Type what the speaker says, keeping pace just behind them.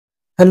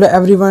Hello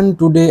everyone,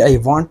 today I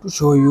want to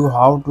show you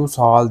how to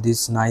solve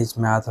this nice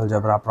math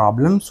algebra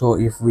problem. So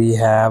if we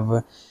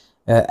have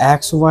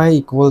xy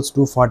equals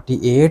to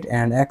 48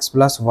 and x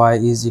plus y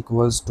is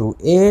equals to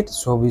 8,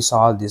 so we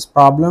solve this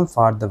problem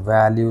for the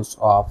values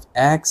of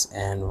x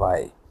and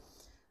y.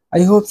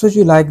 I hope so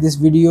you like this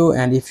video,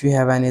 and if you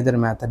have any other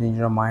method in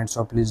your mind,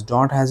 so please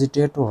don't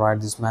hesitate to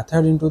write this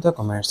method into the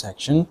comment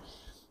section.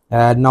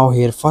 Now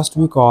here first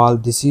we call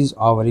this is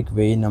our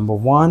equation number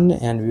 1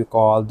 and we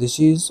call this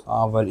is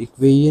our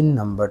equation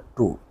number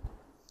 2.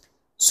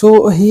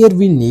 So here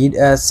we need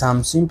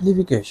some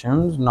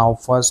simplifications. Now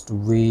first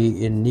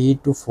we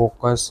need to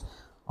focus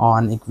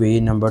on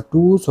equation number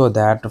 2, so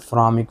that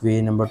from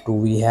equation number 2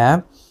 we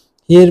have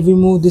here we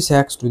move this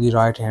x to the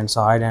right hand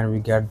side and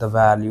we get the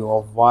value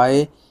of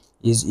y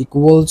is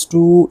equals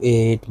to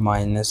 8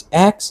 minus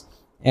x,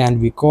 and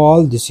we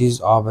call this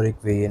is our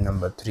equation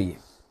number 3.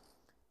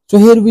 So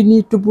here we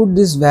need to put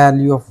this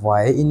value of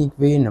y in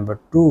equation number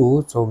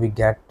 2, so we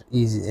get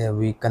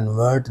we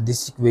convert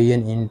this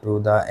equation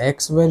into the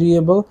x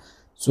variable.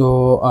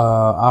 So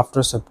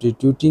after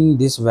substituting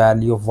this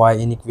value of y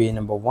in equation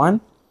number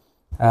 1,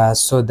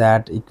 so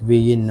that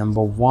equation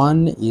number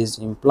 1 is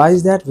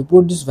implies that we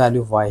put this value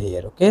of y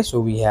here. Okay,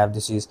 so we have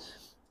this is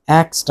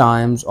x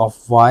times of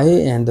y,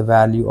 and the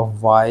value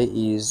of y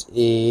is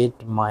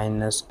 8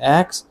 minus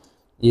x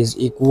is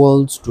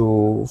equals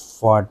to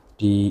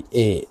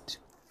 48.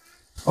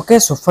 Okay,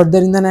 so further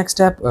in the next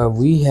step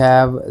we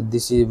have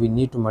this is we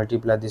need to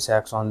multiply this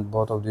x on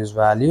both of these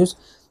values,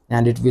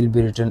 and it will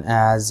be written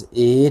as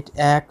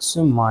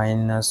 8x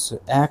minus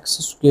x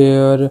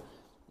square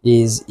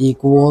is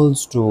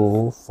equals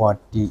to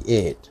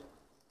 48.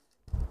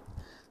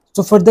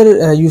 So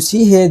further you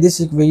see here this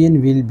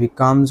equation will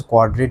becomes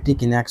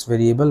quadratic in x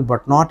variable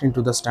but not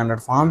into the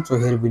standard form. So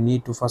here we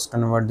need to first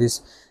convert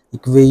this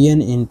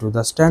equation into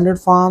the standard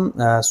form.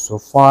 So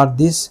for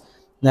this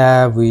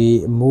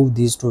we move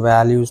these two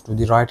values to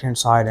the right hand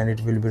side, and it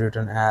will be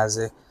written as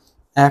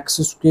x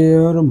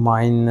square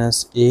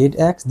minus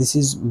 8x. This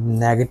is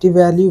negative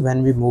value.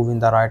 When we move in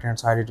the right hand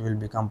side it will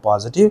become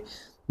positive.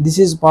 This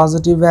is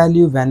positive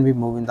value. When we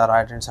move in the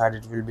right hand side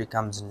it will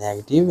becomes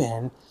negative,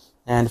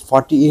 and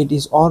 48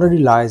 is already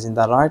lies in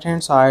the right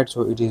hand side,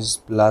 so it is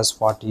plus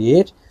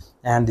 48,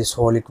 and this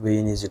whole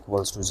equation is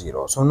equals to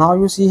 0. So now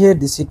you see here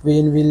this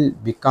equation will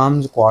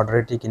becomes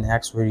quadratic in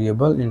x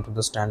variable into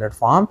the standard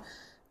form.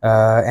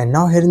 And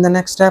now here in the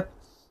next step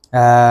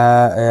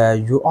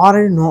you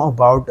already know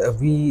about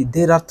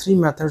there are three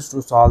methods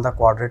to solve the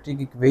quadratic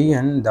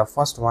equation. The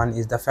first one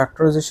is the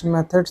factorization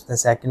method, the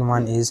second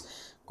one is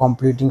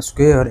completing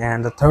square,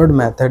 and the third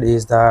method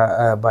is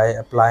the by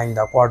applying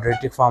the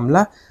quadratic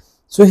formula.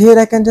 So here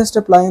I can just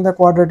apply the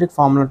quadratic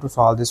formula to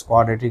solve this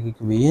quadratic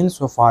equation.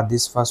 So for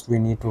this first we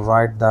need to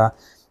write the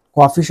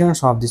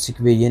coefficients of this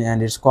equation,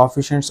 and its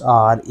coefficients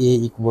are a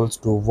equals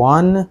to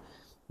 1,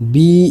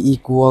 b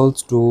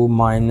equals to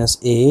minus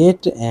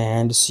 8,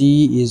 and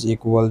c is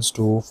equals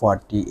to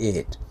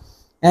 48.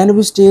 And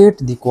we state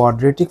the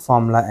quadratic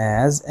formula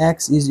as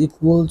x is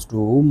equals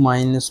to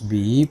minus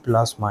b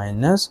plus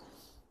minus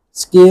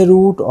square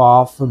root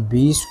of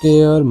b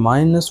square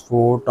minus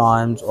 4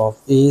 times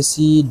of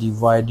ac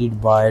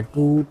divided by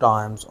 2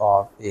 times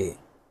of a.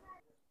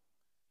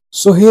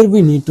 So here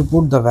we need to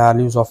put the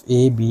values of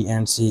a, b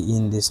and c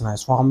in this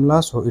nice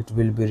formula. So it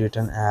will be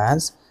written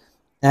as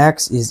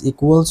x is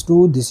equals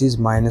to, this is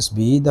minus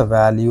b, the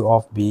value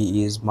of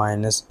b is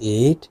minus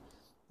 8,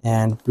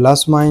 and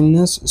plus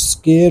minus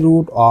square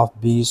root of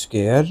b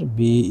square,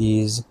 b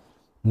is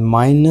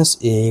minus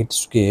 8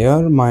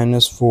 square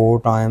minus 4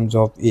 times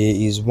of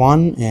a is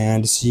 1,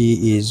 and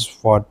c is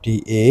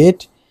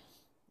 48,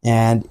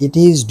 and it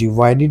is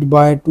divided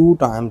by 2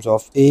 times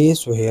of a.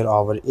 So here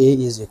our a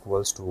is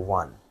equals to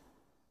 1.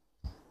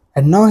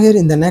 And now here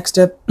in the next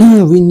step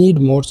we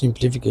need more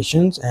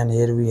simplifications, and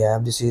here we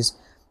have this is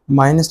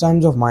minus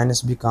times of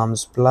minus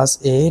becomes plus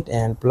 8,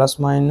 and plus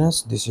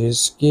minus this is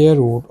square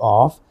root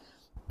of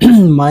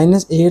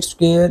minus 8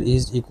 square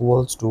is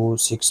equals to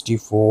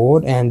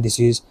 64, and this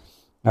is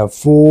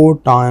 4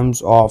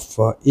 times of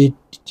 4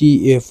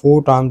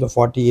 times of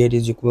 48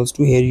 is equals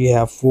to, here you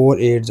have 4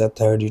 8s are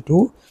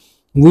 32,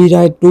 we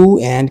write 2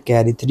 and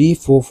carry 3,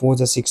 4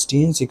 4s are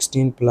 16,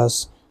 16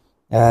 plus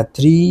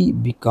 3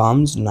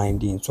 becomes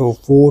 19. So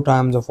 4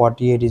 times of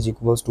 48 is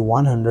equals to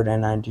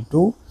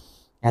 192,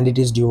 and it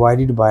is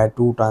divided by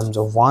 2 times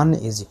of 1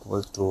 is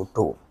equals to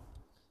 2.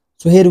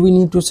 So here we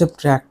need to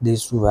subtract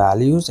these two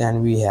values,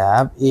 and we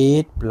have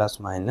 8 plus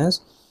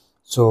minus,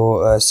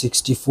 so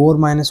 64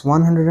 minus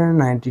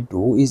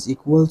 192 is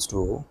equals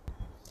to,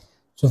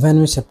 so when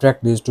we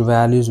subtract these two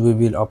values we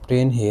will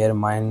obtain here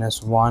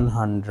minus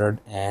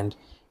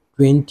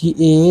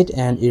 128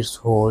 and its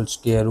whole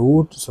square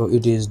root, so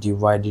it is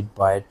divided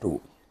by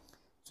 2.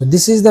 So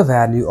this is the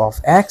value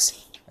of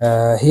x.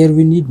 Here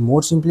we need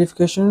more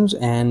simplifications,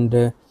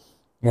 and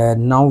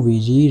now we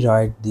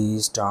rewrite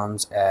these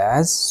terms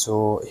as,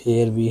 so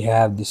here we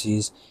have this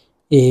is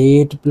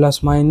 8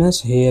 plus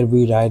minus, here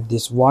we write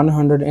this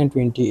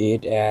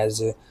 128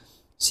 as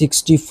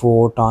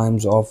 64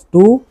 times of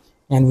 2,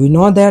 and we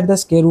know that the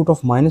square root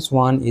of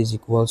 -1 is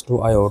equals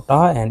to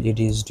iota, and it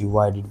is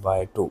divided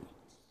by 2.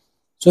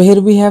 So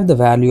here we have the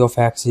value of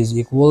x is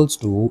equals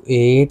to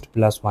 8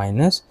 plus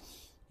minus.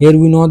 Here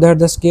we know that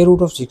the square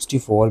root of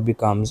 64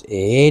 becomes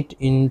 8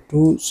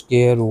 into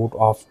square root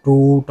of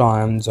 2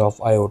 times of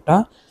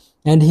iota,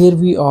 and here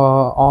we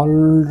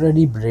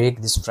already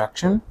break this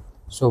fraction,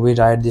 so we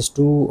write this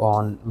 2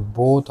 on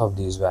both of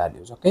these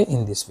values, okay,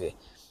 in this way.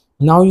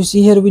 Now you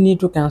see here we need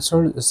to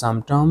cancel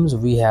some terms.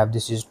 We have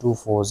this is 2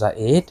 4s are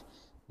 8,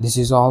 this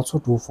is also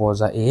 2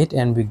 4s are 8,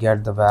 and we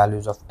get the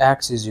values of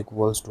x is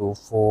equals to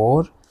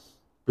 4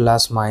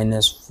 plus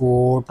minus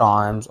 4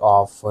 times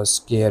of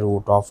square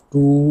root of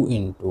 2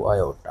 into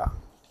iota.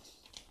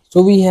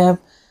 So we have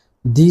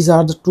these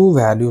are the two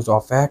values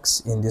of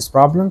x in this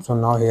problem. So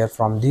now here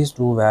from these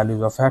two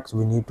values of x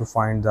we need to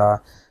find the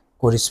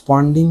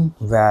corresponding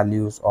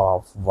values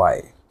of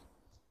y.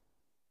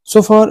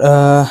 So for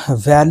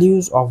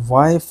values of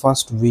y,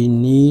 first we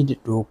need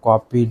to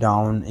copy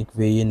down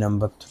equation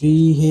number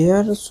 3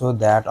 here, so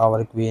that our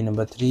equation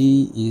number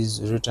 3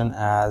 is written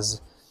as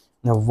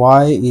now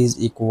y is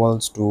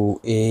equals to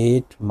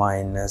 8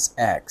 minus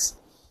x.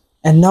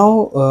 And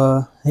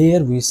now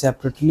here we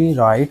separately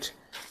write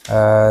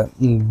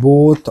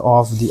both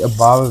of the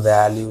above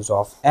values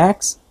of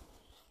x,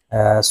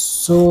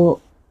 so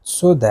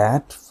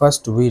that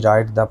first we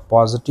write the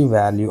positive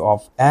value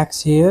of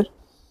x here.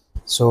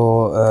 So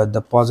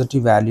the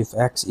positive value of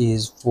x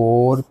is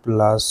 4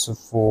 plus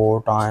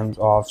 4 times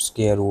of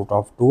square root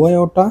of 2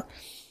 iota,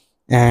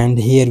 and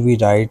here we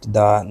write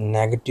the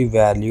negative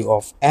value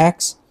of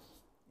x,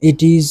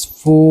 it is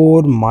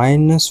 4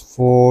 minus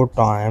 4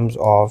 times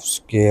of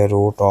square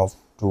root of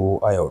 2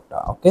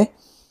 iota. Okay,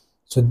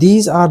 so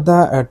these are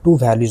the two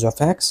values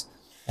of x,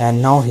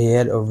 and now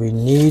here we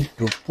need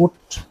to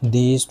put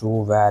these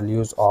two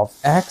values of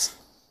x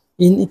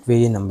in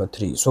equation number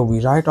 3. So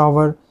we write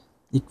our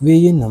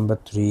equation number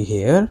 3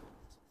 here,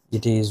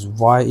 it is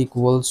y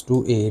equals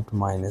to 8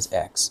 minus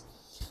x.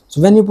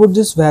 So when you put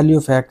this value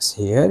of x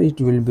here,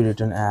 it will be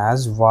written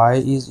as y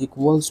is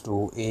equals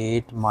to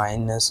 8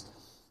 minus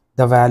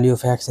the value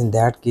of x in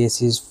that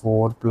case is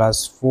 4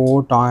 plus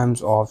 4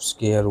 times of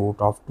square root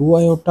of 2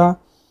 iota,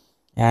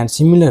 and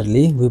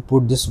similarly we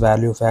put this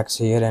value of x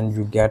here and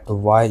you get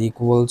y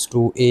equals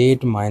to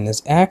 8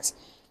 minus x.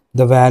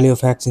 The value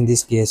of x in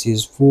this case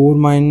is 4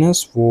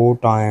 minus 4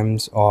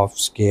 times of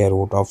square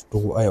root of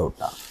 2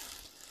 iota.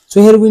 So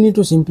here we need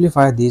to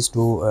simplify these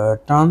two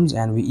terms,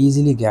 and we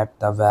easily get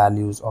the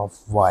values of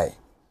y.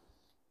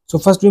 So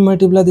first we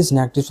multiply this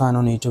negative sign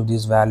on each of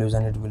these values,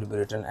 and it will be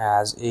written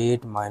as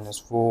 8 minus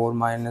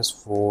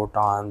 4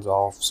 times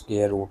of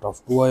square root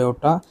of 2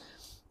 iota,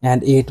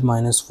 and 8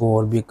 minus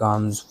 4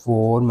 becomes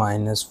 4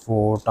 minus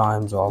 4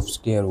 times of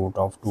square root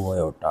of 2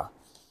 iota.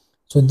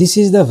 So this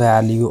is the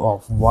value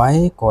of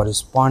y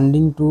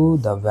corresponding to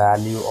the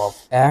value of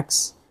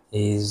x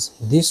is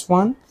this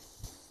one,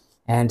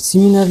 and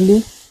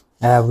similarly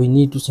we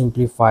need to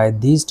simplify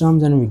these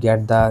terms and we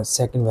get the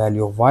second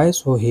value of y.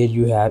 So here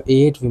you have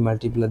 8, we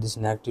multiply this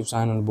negative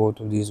sign on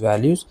both of these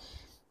values,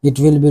 it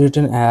will be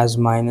written as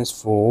minus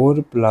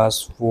 4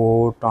 plus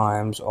 4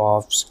 times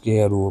of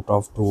square root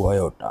of 2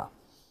 iota.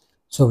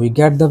 So we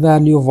get the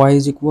value of y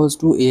is equals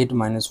to 8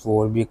 minus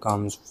 4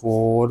 becomes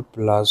 4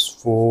 plus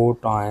 4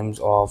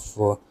 times of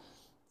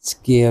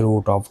square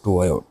root of 2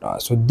 iota.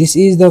 So this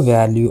is the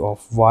value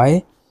of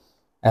y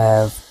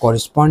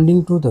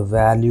corresponding to the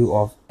value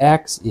of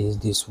x is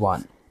this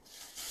one.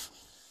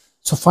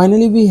 So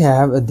finally we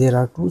have there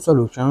are two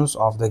solutions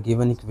of the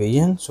given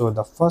equation. So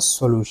the first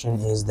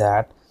solution is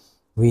that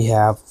we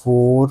have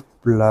 4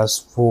 plus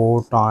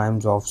 4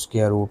 times of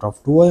square root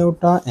of 2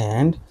 iota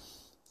and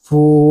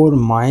 4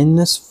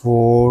 minus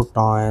 4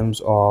 times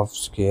of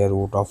square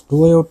root of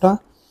 2 iota,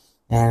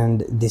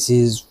 and this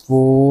is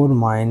 4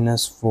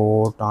 minus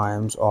 4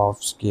 times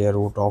of square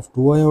root of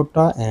 2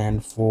 iota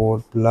and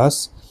 4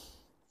 plus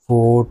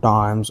 4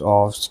 times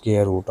of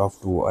square root of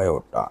 2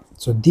 iota.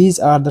 So these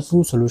are the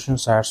two solution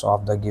sets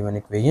of the given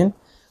equation,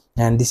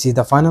 and this is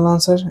the final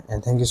answer.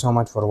 And thank you so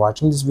much for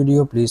watching this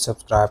video. Please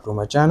subscribe to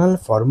my channel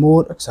for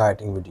more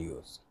exciting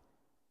videos.